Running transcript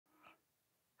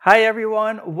Hi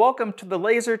everyone, welcome to the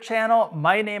Laser channel.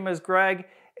 My name is Greg.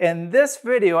 In this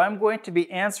video, I'm going to be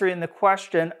answering the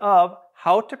question of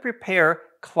how to prepare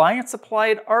client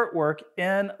supplied artwork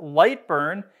in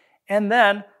Lightburn, and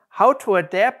then how to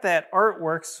adapt that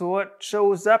artwork so it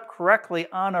shows up correctly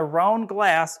on a round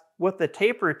glass with the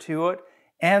taper to it.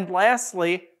 And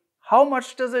lastly, how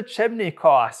much does a chimney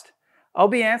cost? I'll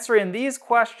be answering these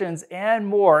questions and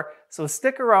more, so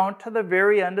stick around to the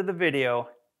very end of the video.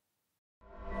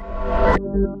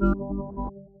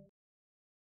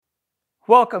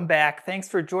 Welcome back. Thanks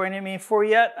for joining me for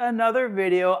yet another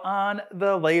video on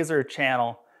the Laser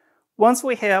channel. Once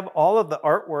we have all of the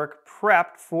artwork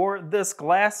prepped for this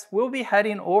glass, we'll be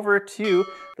heading over to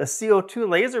the CO2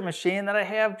 laser machine that I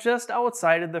have just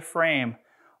outside of the frame.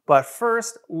 But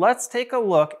first, let's take a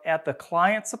look at the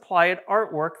client supplied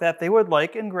artwork that they would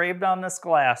like engraved on this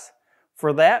glass.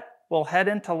 For that, we'll head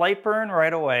into Lightburn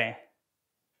right away.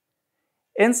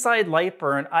 Inside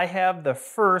Lightburn, I have the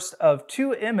first of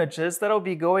two images that'll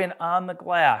be going on the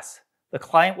glass. The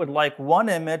client would like one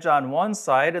image on one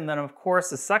side and then of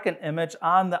course a second image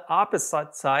on the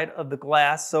opposite side of the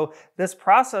glass. So this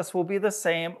process will be the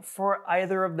same for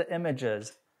either of the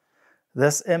images.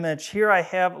 This image here I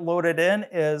have loaded in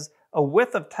is a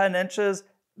width of 10 inches.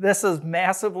 This is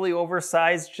massively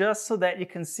oversized just so that you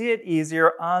can see it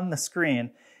easier on the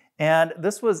screen. And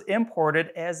this was imported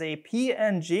as a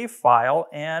PNG file,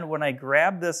 and when I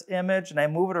grab this image and I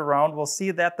move it around, we'll see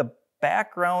that the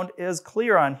background is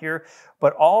clear on here,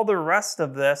 but all the rest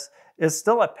of this is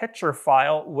still a picture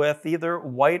file with either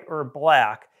white or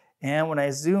black. And when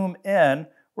I zoom in,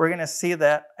 we're going to see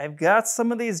that I've got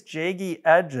some of these jaggy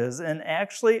edges, and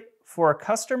actually for a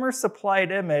customer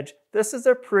supplied image, this is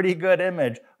a pretty good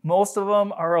image. Most of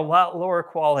them are a lot lower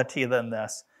quality than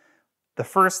this. The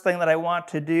first thing that I want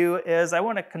to do is I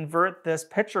want to convert this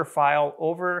picture file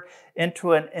over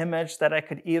into an image that I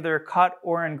could either cut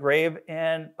or engrave,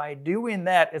 and by doing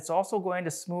that, it's also going to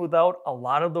smooth out a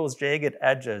lot of those jagged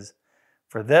edges.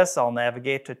 For this, I'll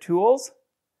navigate to Tools,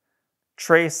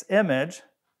 Trace Image.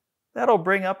 That'll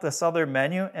bring up this other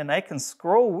menu, and I can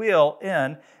scroll wheel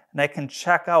in and I can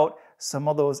check out some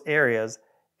of those areas.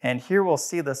 And here we'll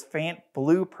see this faint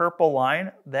blue-purple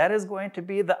line. That is going to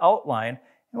be the outline.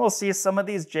 And we'll see some of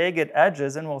these jagged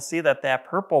edges, and we'll see that that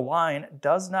purple line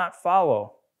does not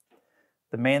follow.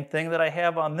 The main thing that I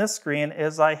have on this screen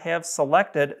is I have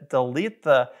selected delete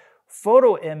the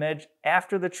photo image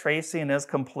after the tracing is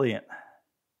complete.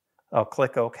 I'll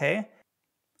click OK.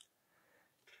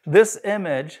 This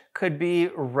image could be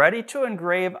ready to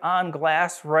engrave on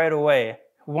glass right away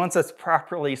once it's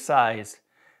properly sized.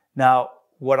 Now,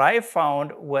 what I've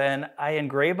found when I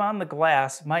engrave on the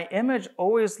glass, my image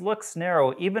always looks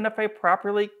narrow, even if I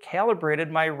properly calibrated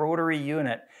my rotary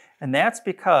unit. And that's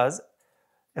because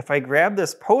if I grab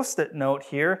this Post-it note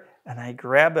here and I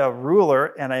grab a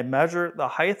ruler and I measure the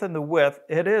height and the width,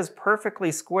 it is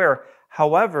perfectly square.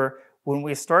 However, when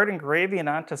we start engraving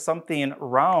onto something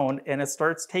round and it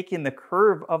starts taking the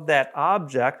curve of that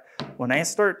object, when I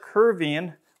start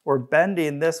curving or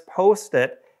bending this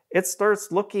Post-it, it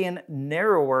starts looking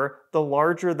narrower the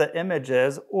larger the image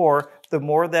is, or the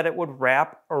more that it would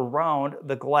wrap around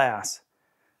the glass.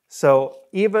 So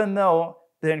even though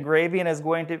the engraving is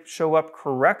going to show up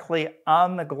correctly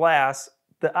on the glass,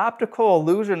 the optical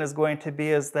illusion is going to be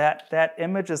is that that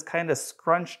image is kind of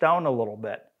scrunched down a little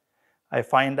bit. I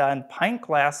find on pint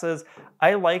glasses,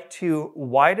 I like to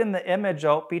widen the image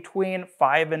out between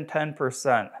 5 and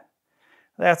 10%.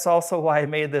 That's also why I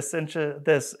made this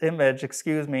image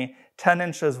 10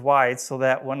 inches wide, so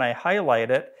that when I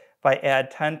highlight it, if I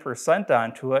add 10%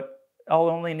 onto it, I'll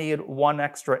only need 1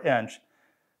 extra inch.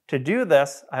 To do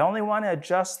this, I only want to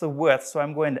adjust the width, so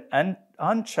I'm going to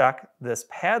uncheck this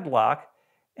padlock,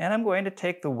 and I'm going to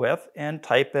take the width and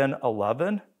type in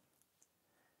 11.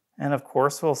 And of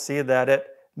course, we'll see that it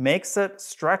makes it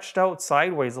stretched out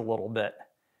sideways a little bit.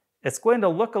 It's going to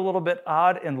look a little bit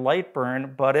odd in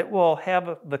Lightburn, but it will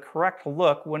have the correct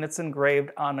look when it's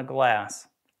engraved on a glass.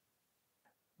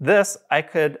 This, I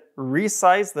could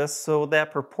resize this so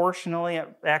that proportionally it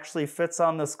actually fits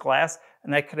on this glass,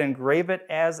 and I could engrave it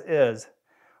as is.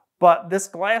 But this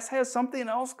glass has something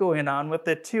else going on with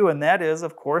it too, and that is,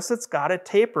 of course, it's got a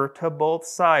taper to both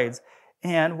sides.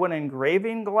 And when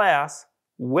engraving glass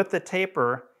with the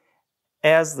taper,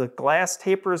 as the glass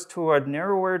tapers to a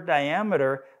narrower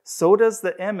diameter, so does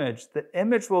the image. The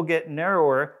image will get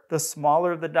narrower the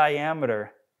smaller the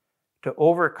diameter. To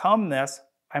overcome this,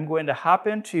 I'm going to hop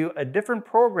into a different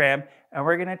program and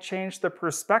we're going to change the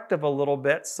perspective a little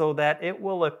bit so that it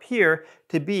will appear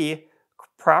to be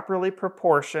properly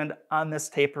proportioned on this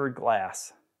tapered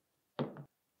glass.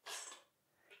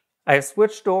 I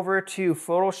switched over to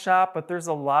Photoshop, but there's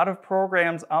a lot of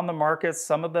programs on the market.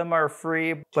 Some of them are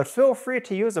free, but feel free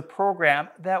to use a program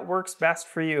that works best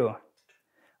for you.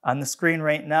 On the screen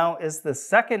right now is the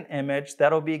second image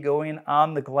that'll be going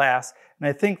on the glass. And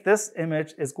I think this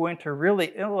image is going to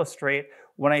really illustrate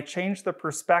when I change the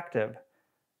perspective.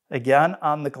 Again,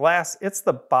 on the glass, it's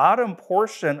the bottom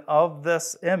portion of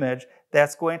this image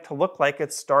that's going to look like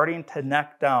it's starting to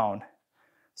neck down.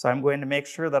 So I'm going to make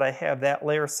sure that I have that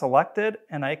layer selected,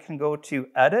 and I can go to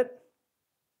Edit,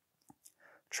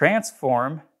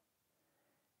 Transform,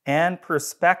 and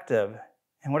Perspective.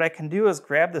 And what I can do is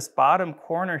grab this bottom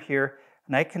corner here,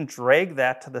 and I can drag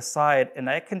that to the side, and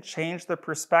I can change the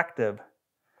perspective.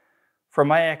 From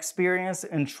my experience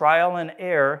in trial and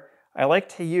error, I like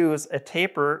to use a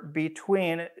taper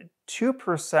between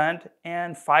 2%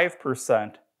 and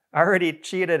 5%. I already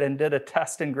cheated and did a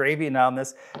test engraving on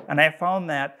this, and I found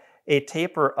that a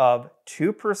taper of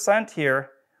 2% here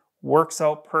works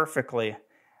out perfectly.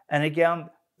 And again,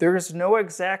 there's no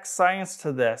exact science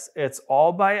to this. It's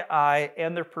all by eye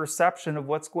and the perception of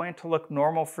what's going to look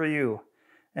normal for you.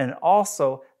 And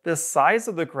also, the size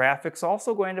of the graphic's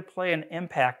also going to play an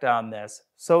impact on this.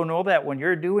 So know that when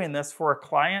you're doing this for a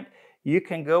client, you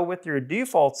can go with your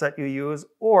defaults that you use,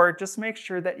 or just make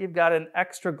sure that you've got an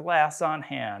extra glass on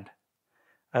hand.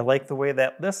 I like the way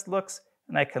that this looks,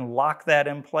 and I can lock that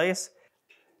in place.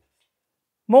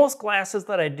 Most glasses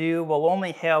that I do will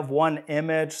only have one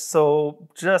image, so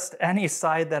just any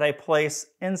side that I place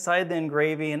inside the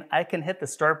engraving, I can hit the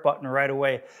start button right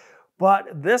away.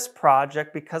 But this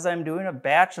project, because I'm doing a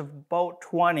batch of about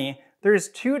 20, there's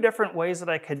two different ways that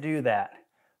I could do that.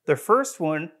 The first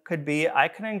one could be I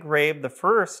can engrave the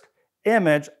first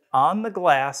image on the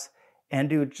glass and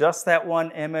do just that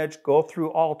one image, go through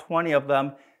all 20 of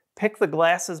them, pick the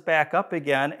glasses back up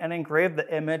again and engrave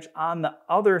the image on the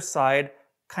other side,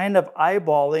 kind of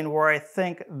eyeballing where I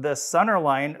think the center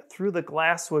line through the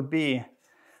glass would be.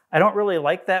 I don't really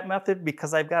like that method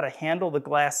because I've got to handle the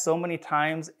glass so many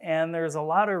times and there's a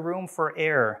lot of room for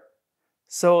error.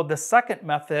 So the second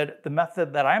method, the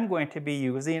method that I'm going to be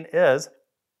using is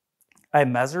I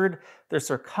measured the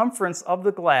circumference of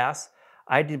the glass,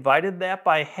 I divided that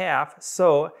by half,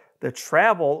 so the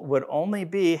travel would only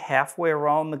be halfway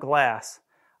around the glass.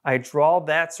 I draw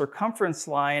that circumference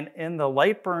line in the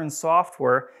Lightburn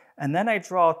software, and then I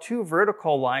draw two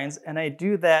vertical lines, and I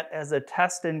do that as a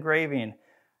test engraving.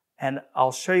 And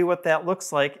I'll show you what that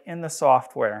looks like in the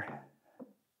software.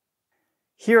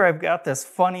 Here I've got this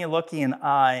funny looking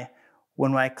eye.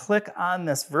 When I click on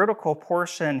this vertical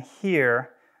portion here,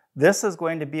 this is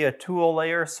going to be a tool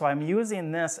layer, so I'm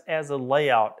using this as a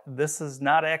layout. This is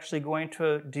not actually going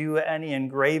to do any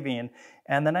engraving.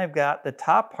 And then I've got the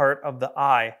top part of the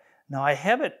eye. Now I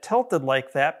have it tilted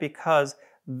like that because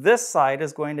this side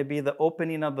is going to be the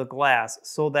opening of the glass.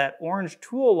 So that orange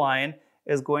tool line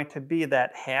is going to be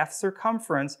that half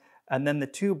circumference, and then the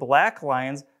two black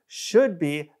lines should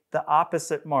be the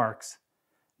opposite marks.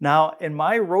 Now, in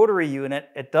my rotary unit,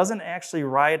 it doesn't actually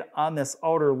ride on this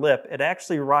outer lip. It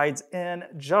actually rides in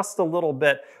just a little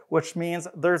bit, which means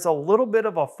there's a little bit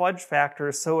of a fudge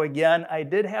factor. So again, I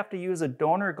did have to use a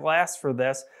donor glass for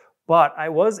this, but I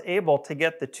was able to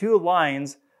get the two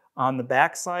lines on the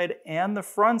back side and the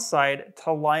front side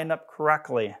to line up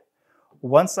correctly.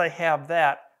 Once I have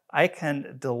that, I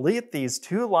can delete these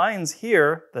two lines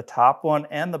here, the top one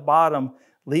and the bottom,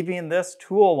 leaving this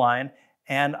tool line,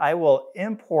 and I will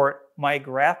import my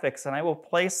graphics and I will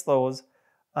place those,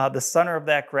 the center of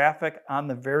that graphic on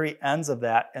the very ends of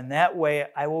that. And that way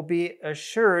I will be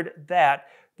assured that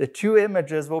the two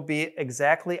images will be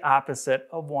exactly opposite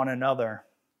of one another.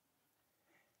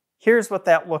 Here's what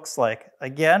that looks like.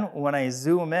 Again, when I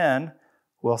zoom in,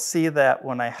 we'll see that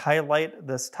when I highlight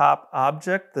this top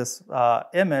object, this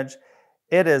image,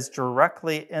 it is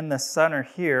directly in the center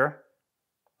here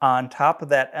on top of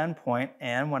that endpoint.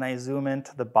 And when I zoom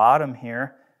into the bottom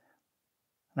here,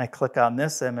 and I click on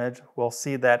this image, we'll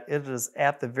see that it is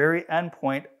at the very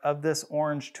endpoint of this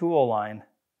orange tool line.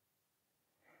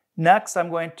 Next, I'm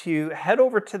going to head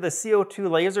over to the CO2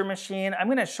 laser machine. I'm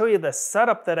going to show you the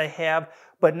setup that I have,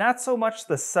 but not so much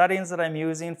the settings that I'm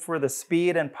using for the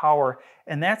speed and power.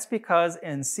 And that's because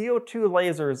in CO2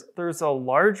 lasers, there's a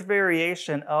large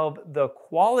variation of the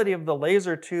quality of the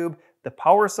laser tube, the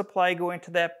power supply going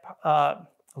to that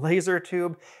laser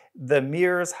tube, the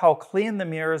mirrors, how clean the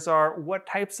mirrors are, what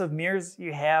types of mirrors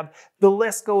you have. The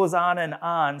list goes on and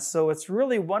on. So it's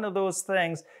really one of those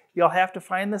things. You'll have to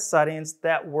find the settings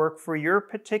that work for your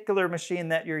particular machine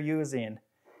that you're using.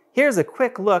 Here's a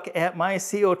quick look at my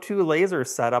CO2 laser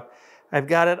setup. I've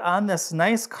got it on this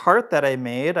nice cart that I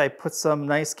made. I put some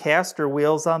nice caster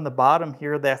wheels on the bottom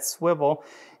here that swivel,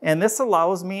 and this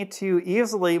allows me to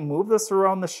easily move this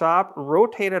around the shop,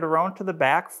 rotate it around to the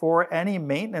back for any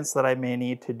maintenance that I may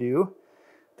need to do.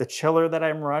 The chiller that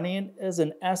I'm running is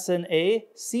an S&A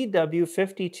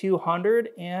CW5200,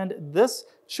 and this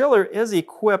chiller is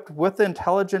equipped with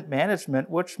intelligent management,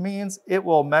 which means it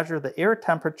will measure the air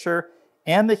temperature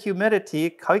and the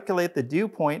humidity, calculate the dew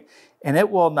point, and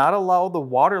it will not allow the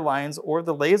water lines or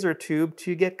the laser tube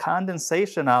to get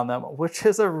condensation on them, which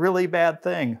is a really bad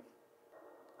thing.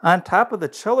 On top of the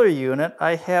chiller unit,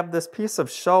 I have this piece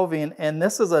of shelving, and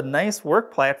this is a nice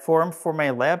work platform for my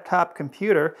laptop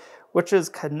computer, which is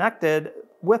connected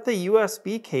with a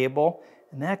USB cable,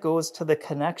 and that goes to the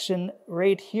connection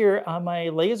right here on my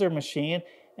laser machine,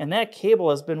 and that cable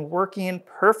has been working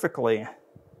perfectly.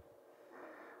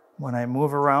 When I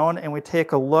move around and we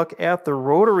take a look at the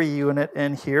rotary unit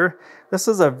in here, this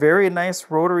is a very nice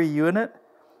rotary unit.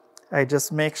 I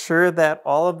just make sure that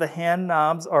all of the hand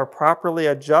knobs are properly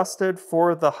adjusted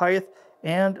for the height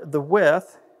and the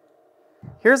width.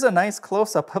 Here's a nice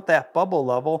close-up of that bubble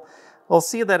level. We'll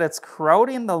see that it's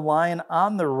crowding the line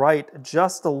on the right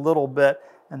just a little bit,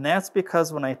 and that's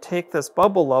because when I take this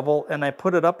bubble level and I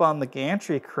put it up on the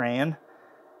gantry crane,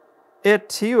 it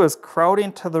too is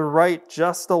crowding to the right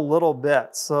just a little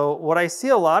bit. So what I see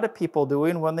a lot of people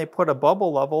doing when they put a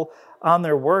bubble level on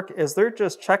their work is they're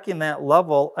just checking that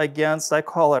level against, I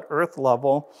call it earth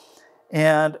level.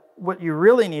 And what you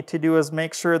really need to do is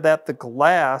make sure that the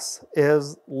glass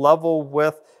is level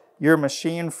with your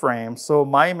machine frame. So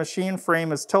my machine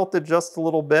frame is tilted just a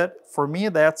little bit. For me,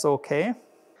 that's okay.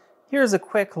 Here's a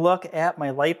quick look at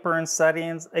my light burn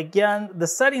settings. Again, the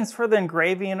settings for the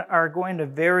engraving are going to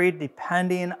vary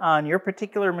depending on your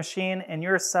particular machine and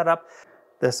your setup.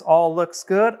 This all looks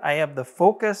good. I have the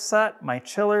focus set, my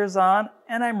chiller's on,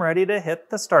 and I'm ready to hit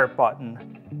the start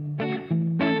button.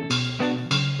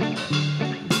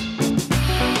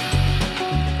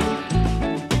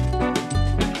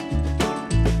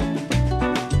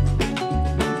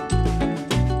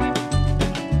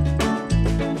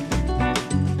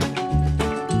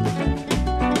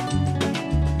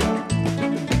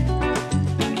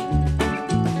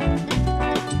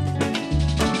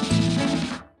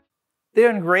 The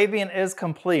engraving is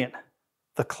complete.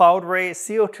 The Cloudray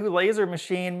CO2 laser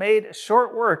machine made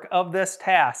short work of this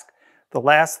task. The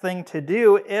last thing to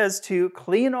do is to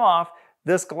clean off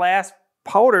this glass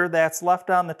powder that's left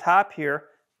on the top here.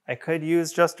 I could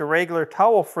use just a regular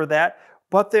towel for that,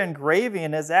 but the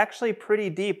engraving is actually pretty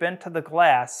deep into the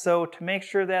glass. So to make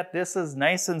sure that this is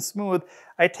nice and smooth,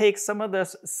 I take some of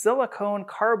this silicone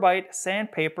carbide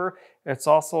sandpaper. It's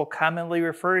also commonly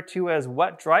referred to as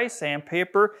wet dry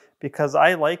sandpaper because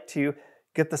I like to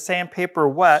get the sandpaper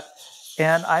wet,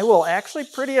 and I will actually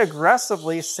pretty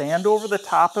aggressively sand over the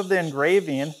top of the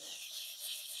engraving,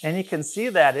 and you can see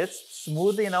that it's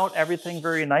smoothing out everything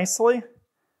very nicely.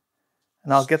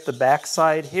 And I'll get the back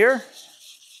side here.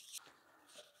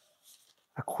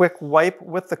 A quick wipe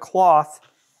with the cloth,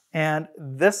 and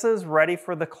this is ready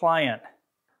for the client.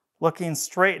 Looking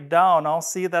straight down, I'll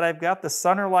see that I've got the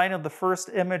center line of the first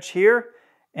image here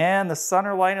and the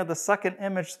center line of the second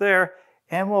image there,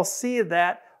 and we'll see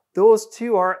that those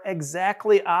two are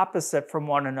exactly opposite from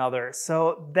one another.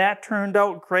 So that turned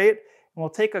out great, and we'll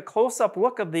take a close-up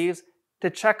look of these to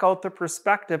check out the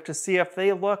perspective to see if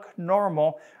they look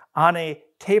normal on a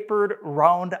tapered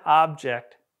round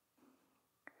object.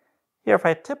 Here, if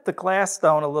I tip the glass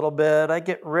down a little bit, I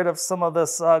get rid of some of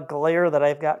this glare that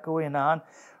I've got going on.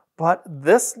 But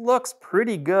this looks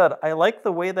pretty good. I like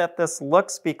the way that this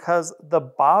looks because the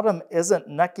bottom isn't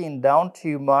necking down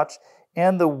too much,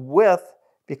 and the width,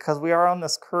 because we are on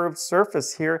this curved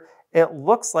surface here, it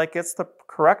looks like it's the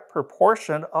correct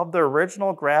proportion of the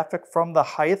original graphic from the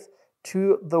height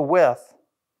to the width.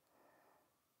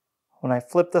 When I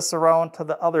flip this around to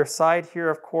the other side here,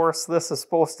 of course, this is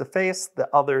supposed to face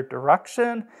the other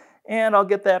direction, and I'll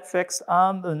get that fixed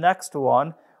on the next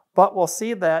one. But we'll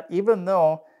see that even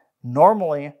though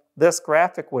normally this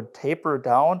graphic would taper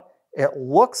down, it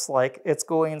looks like it's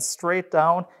going straight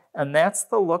down, and that's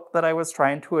the look that I was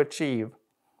trying to achieve.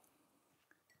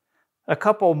 A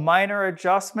couple minor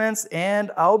adjustments, and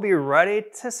I'll be ready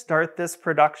to start this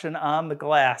production on the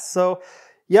glass. So,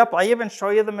 yep, I even show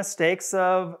you the mistakes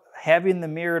of having the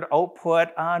mirrored output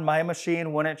on my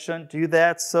machine when it shouldn't do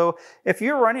that. So if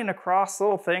you're running across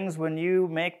little things when you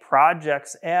make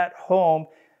projects at home,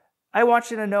 I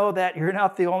want you to know that you're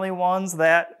not the only ones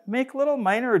that make little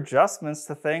minor adjustments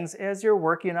to things as you're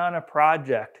working on a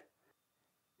project.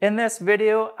 In this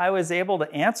video, I was able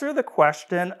to answer the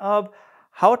question of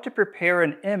how to prepare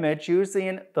an image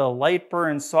using the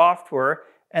Lightburn software,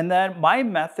 and then my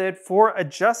method for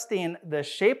adjusting the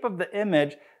shape of the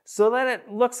image so that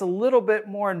it looks a little bit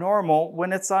more normal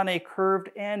when it's on a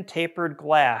curved and tapered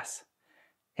glass.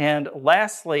 And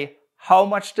lastly, how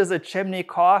much does a chimney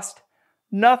cost?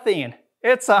 Nothing.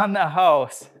 It's on the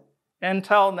house.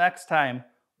 Until next time,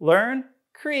 learn,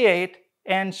 create,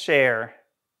 and share.